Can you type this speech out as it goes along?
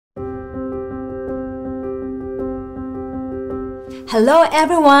Hello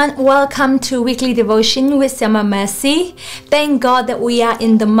everyone, welcome to Weekly Devotion with Summer Mercy. Thank God that we are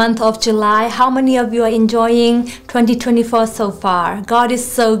in the month of July. How many of you are enjoying 2024 so far? God is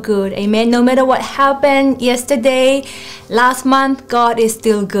so good, amen. No matter what happened yesterday, last month, God is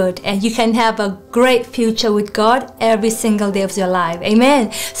still good. And you can have a great future with God every single day of your life,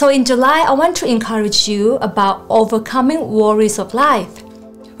 amen. So in July, I want to encourage you about overcoming worries of life.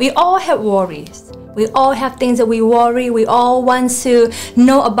 We all have worries. We all have things that we worry. We all want to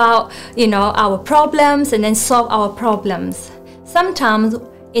know about, our problems and then solve our problems. Sometimes,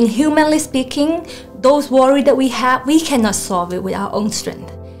 in humanly speaking, those worries that we have, we cannot solve it with our own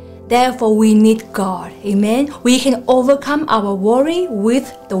strength. Therefore, we need God. Amen. We can overcome our worry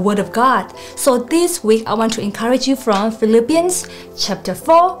with the Word of God. So this week, I want to encourage you from Philippians chapter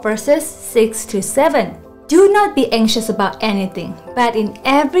 4, verses 6 to 7. Do not be anxious about anything, but in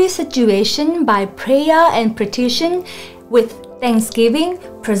every situation, by prayer and petition, with thanksgiving,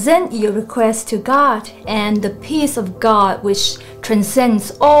 present your requests to God, and the peace of God, which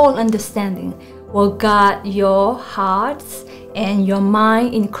transcends all understanding, will guard your hearts and your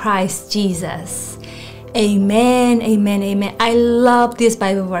mind in Christ Jesus. Amen, amen, amen. I love this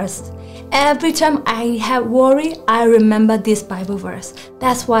Bible verse. Every time I have worry, I remember this Bible verse.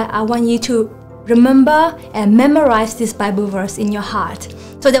 That's why I want you to remember and memorize this Bible verse in your heart,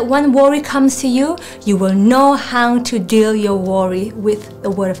 so that when worry comes to you, you will know how to deal your worry with the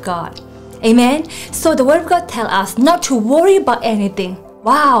Word of God. Amen. So the Word of God tells us not to worry about anything.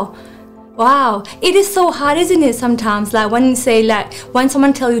 Wow. It is so hard, isn't it? Sometimes, when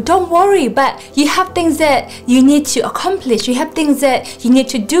someone tells you, don't worry, but you have things that you need to accomplish. You have things that you need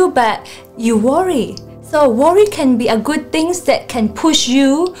to do, but you worry. So worry can be a good thing that can push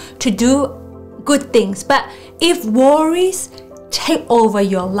you to do good things. But if worries take over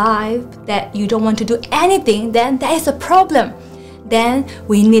your life, that you don't want to do anything, then that is a problem. Then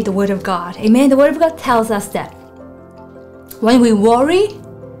we need the Word of God. Amen. The Word of God tells us that when we worry,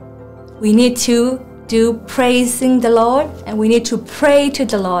 we need to do praising the Lord, and we need to pray to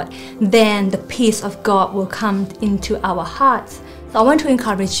the Lord. Then the peace of God will come into our hearts. So I want to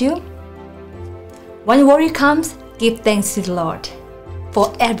encourage you, when worry comes, give thanks to the Lord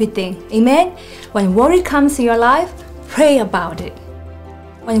for everything. Amen. When worry comes to your life, pray about it.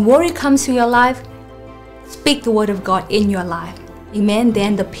 When worry comes to your life, speak the Word of God in your life. Amen.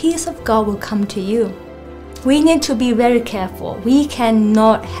 Then the peace of God will come to you. We need to be very careful. We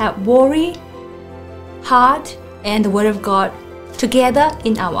cannot have worry, heart, and the Word of God together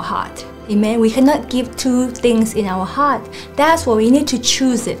in our heart. Amen. We cannot give two things in our heart. That's why we need to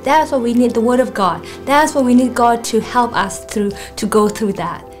choose it. That's why we need the Word of God. That's why we need God to help us to go through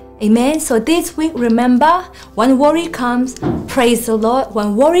that. Amen. So this week, remember, when worry comes, praise the Lord.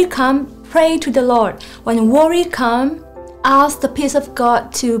 When worry comes, pray to the Lord. When worry comes, ask the peace of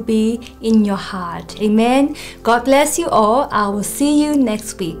God to be in your heart. Amen. God bless you all. I will see you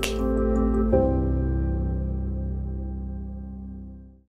next week.